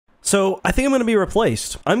So I think I'm going to be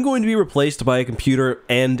replaced. I'm going to be replaced by a computer,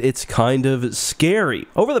 and it's kind of scary.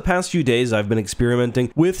 Over the past few days, I've been experimenting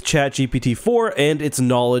with ChatGPT 4 and its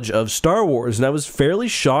knowledge of Star Wars, and I was fairly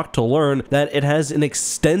shocked to learn that it has an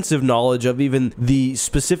extensive knowledge of even the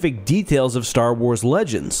specific details of Star Wars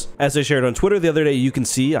Legends. As I shared on Twitter the other day, you can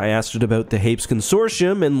see I asked it about the Hapes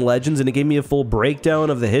Consortium and Legends, and it gave me a full breakdown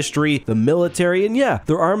of the history, the military, and yeah,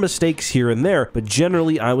 there are mistakes here and there, but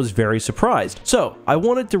generally I was very surprised. So I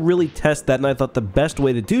wanted to really test that, and I thought the best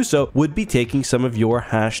way to do so would be taking some of your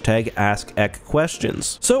hashtag AskEck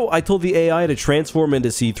questions. So I told the AI to transform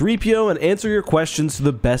into C-3PO and answer your questions to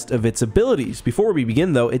the best of its abilities. Before we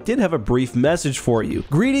begin though, it did have a brief message for you.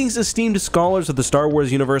 Greetings, esteemed scholars of the Star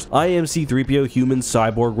Wars universe. I am C-3PO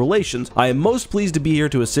Human-Cyborg Relations. I am most pleased to be here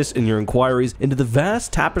to assist in your inquiries into the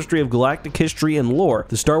vast tapestry of galactic history and lore.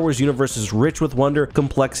 The Star Wars universe is rich with wonder,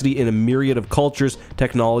 complexity, and a myriad of cultures,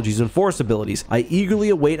 technologies, and force abilities. I eagerly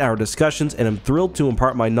await our discussions and am thrilled to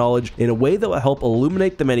impart my knowledge in a way that will help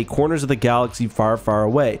illuminate the many corners of the galaxy far, far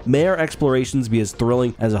away. May our explorations be as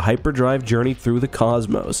thrilling as a hyperdrive journey through the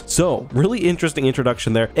cosmos. So, really interesting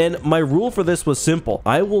introduction there, and my rule for this was simple.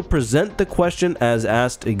 I will present the question as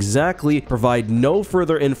asked exactly, provide no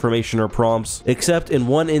further information or prompts, except in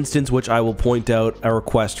one instance which I will point out a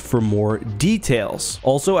request for more details.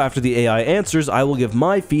 Also, after the AI answers, I will give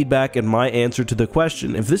my feedback and my answer to the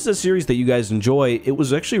question. If this is a series that you guys enjoy, it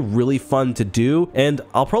was actually really fun to do, and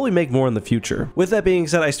I'll probably make more in the future. With that being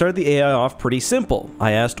said, I started the AI off pretty simple.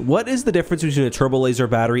 I asked, what is the difference between a turbo laser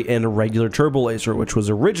battery and a regular turbo laser, which was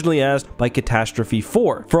originally asked by Catastrophe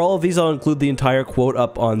 4. For all of these, I'll include the entire quote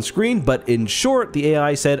up on screen, but in short, the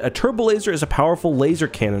AI said, a turbo laser is a powerful laser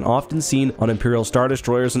cannon often seen on Imperial Star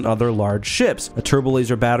Destroyers and other large ships. A turbo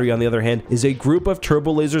laser battery, on the other hand, is a group of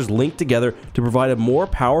turbo lasers linked together to provide a more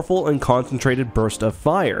powerful and concentrated burst of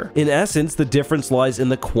fire. In essence, the difference lies in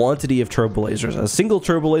the quantity of turbo lasers. A single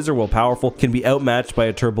turbo laser, while powerful, can be outmatched by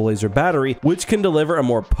a turbo laser battery, which can deliver a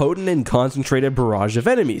more potent and concentrated barrage of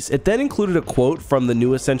enemies. It then included a quote from the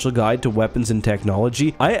New Essential Guide to Weapons and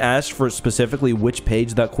Technology. I asked for specifically which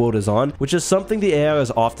page that quote is on, which is something the AI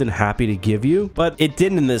is often happy to give you, but it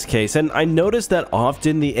didn't in this case, and I noticed that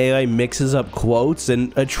often the AI mixes up quotes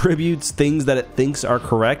and attributes things that it thinks are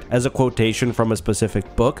correct as a quotation from a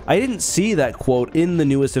specific book. I didn't see that quote in the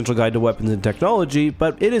New Essential Guide to Weapons and Technology,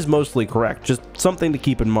 but it is mostly correct, just something to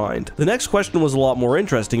keep in mind. The next question was a lot more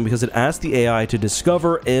interesting because it asked the AI to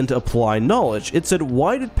discover and apply knowledge. It said,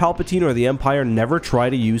 why did Palpatine or the Empire never try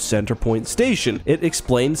to use Centerpoint Station? It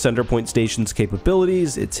explained Centerpoint Station's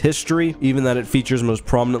capabilities, its history, even that it features most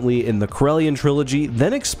prominently in the Corellian trilogy,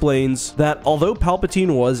 then explains that although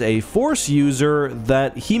Palpatine was a Force user,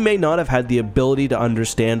 that he may not have had the ability to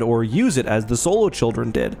understand or use it as the Solo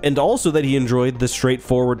children did, and also that he enjoyed the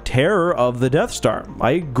straightforward terror of the Death Star.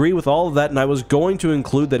 I agree with all of that, and I was going to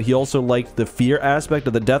include that he also liked the fear aspect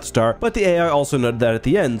of the Death Star, but the AI also noted that at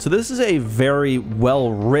the end. So this is a very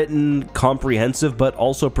well written, comprehensive, but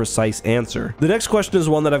also precise answer. The next question is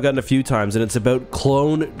one that I've gotten a few times, and it's about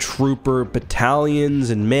clone trooper battalions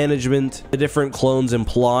and management, the different clones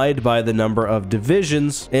implied by the number of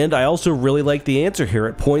divisions, and I also really like the answer here.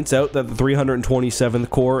 It points out that the 327th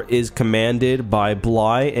Corps is commanded by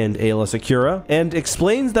Bly and Aayla Secura, and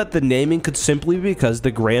explains that the naming could simply be because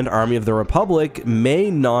the Grand Army of the Republic may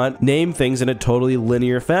not name things in a totally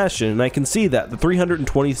linear fashion, and I can see that. The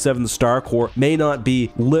 327th Star Corps may not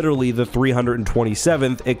be literally the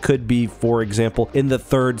 327th, it could be, for example, in the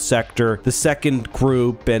 3rd sector, the 2nd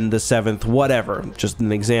group, and the 7th, whatever, just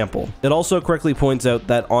an example. It also correctly points out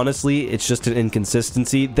that honestly, it's just an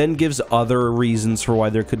inconsistency, then gives other reasons for why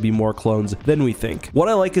there could be more clones than we think. What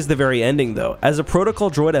I like is the very ending though. As a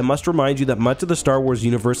protocol droid, I must remind you that much of the Star Wars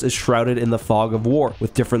universe is shrouded in the fog of war,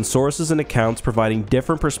 with different sources and accounts providing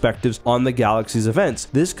different perspectives on the galaxy's events.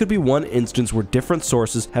 This could be one instance where different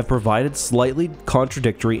sources have provided slightly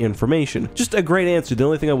contradictory information. Just a great answer. The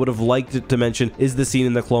only thing I would have liked to mention is the scene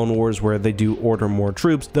in the Clone Wars where they do order more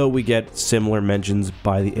troops, though we get similar mentions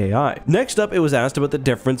by the AI. Next up, it was asked about the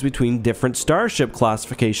difference between different starship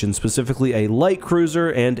classifications, specifically a light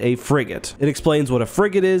cruiser and a frigate. It explains what a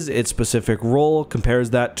frigate is, its specific role, compares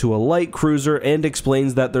that to a light cruiser, and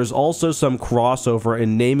explains that there's also some crossover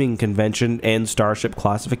in naming convention and starship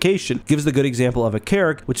classification. Gives the good example of a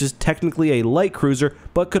Carrack, which is technically a light cruiser,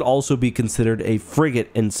 but could also be considered a frigate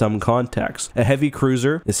in some contexts. A heavy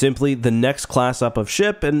cruiser is simply the next class up of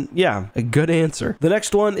ship, and yeah, a good answer. The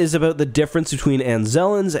next one is about the difference between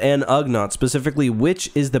Anzellans and Ugnaughts, specifically which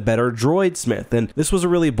is the better droid smith, and this was a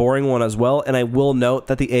really boring one as well, and I will note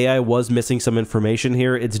that the AI was missing some information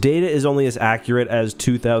here. Its data is only as accurate as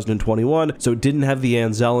 2021, so it didn't have the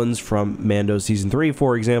Anzellans from Mando Season Season 3,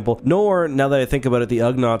 for example, nor, now that I think about it, the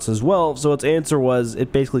Ugnaughts as well, so its answer was,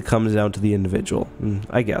 it basically comes down to the individual,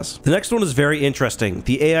 I guess. The next one is very interesting.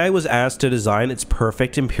 The AI was asked to design its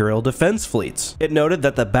perfect Imperial defense fleets. It noted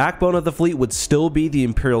that the backbone of the fleet would still be the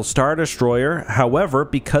Imperial Star Destroyer, however,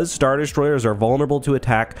 because Star Destroyers are vulnerable to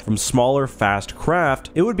attack from smaller, fast craft,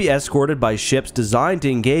 it would be escorted by ships designed to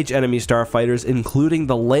engage enemy starfighters, including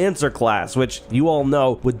the Lancer class, which you all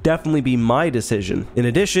know would definitely be my decision. In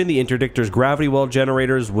addition, the Interdictor's gravity well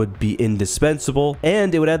generators would be indispensable,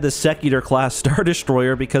 and it would add the Secutor class Star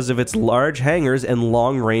Destroyer because of its large hangars and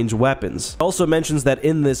long-range weapons. It also mentions that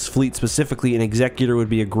in this fleet specifically, an Executor would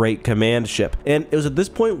be a great command ship, and it was at this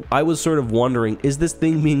point I was sort of wondering, is this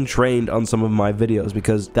thing being trained on some of my videos,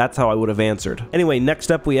 because that's how I would have answered. Anyway, next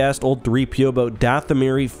up we asked old 3PO about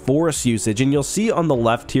Dathomiri Force usage, and you'll see on the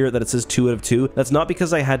left here that it says 2 out of 2. That's not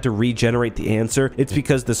because I had to regenerate the answer, it's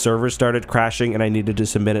because the server started crashing and I needed to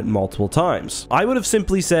submit it multiple times. I would have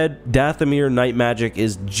simply said Dathomir night magic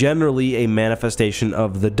is generally a manifestation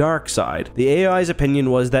of the dark side. The AI's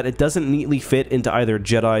opinion was that it doesn't neatly fit into either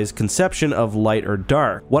Jedi's conception of light or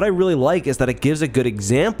dark. What I really like is that it gives a good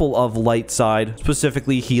example of light side,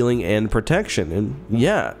 specifically healing and protection, and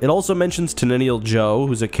yeah. It also mentions Tenennial Joe,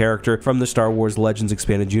 who's a character from the Star Wars Legends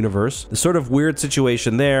Expanded Universe. The sort of weird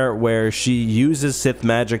situation there where she uses Sith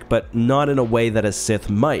magic but not in a way that a Sith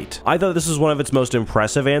might. I thought this was one of its most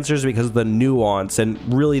impressive answers because of the nuance and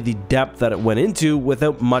really the depth that it went into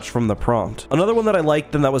without much from the prompt. Another one that I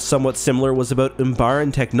liked and that was somewhat similar was about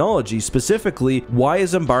Umbaran technology, specifically, why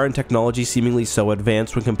is Umbaran technology seemingly so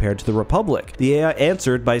advanced when compared to the Republic? The AI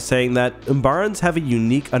answered by saying that Umbarans have a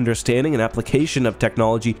unique understanding and application of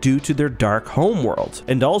technology due to their dark homeworld,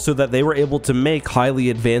 and also that they were able to make highly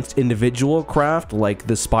advanced individual craft like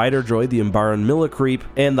the spider droid, the Umbaran Millicreep,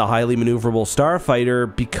 and the highly maneuverable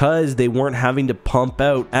starfighter because they weren't having to pump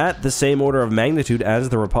out at the same order of magnitude as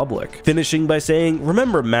the Republic. Finishing by saying,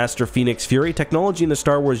 remember Master Phoenix Fury, technology in the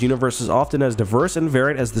Star Wars universe is often as diverse and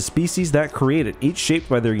varied as the species that create it, each shaped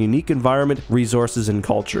by their unique environment, resources, and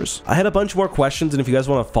cultures. I had a bunch more questions, and if you guys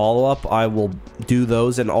want to follow up, I will do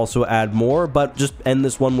those and also add more, but just end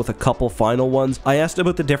this one with a couple final ones. I asked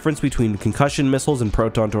about the difference between concussion missiles and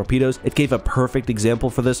proton torpedoes. It gave a perfect example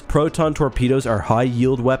for this. Proton torpedoes are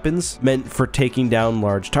high-yield weapons meant for taking down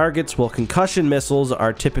large targets, while concussion missiles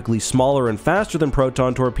are typically smaller and faster than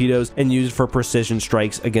proton torpedoes and used for precision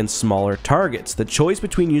strikes against smaller targets. The choice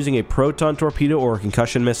between using a proton torpedo or a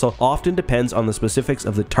concussion missile often depends on the specifics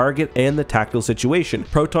of the target and the tactical situation.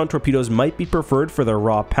 Proton torpedoes might be preferred for their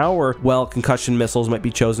raw power, while concussion missiles might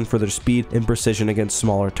be chosen for their speed and precision against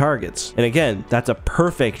smaller targets. And again, that's a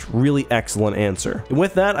perfect, really excellent answer. And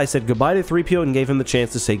with that, I said goodbye to 3PO and gave him the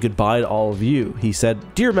chance to say goodbye to all of you. He said,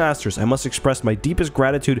 "Dear Masters, I must express my deepest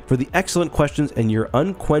gratitude for the excellent questions and your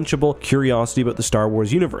unquenchable curiosity about the Star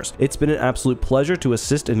Wars universe. It's been an absolute pleasure to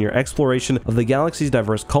assist in your exploration of the galaxy's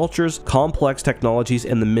diverse cultures, complex technologies,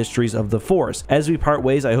 and the mysteries of the Force. As we part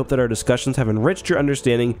ways, I hope that our discussions have enriched your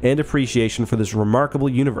understanding and appreciation for this remarkable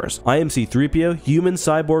universe. I am C-3PO, Human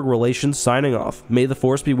Cyborg Relations signing off. May the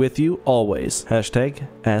Force be with you always.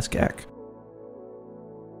 #AskEck.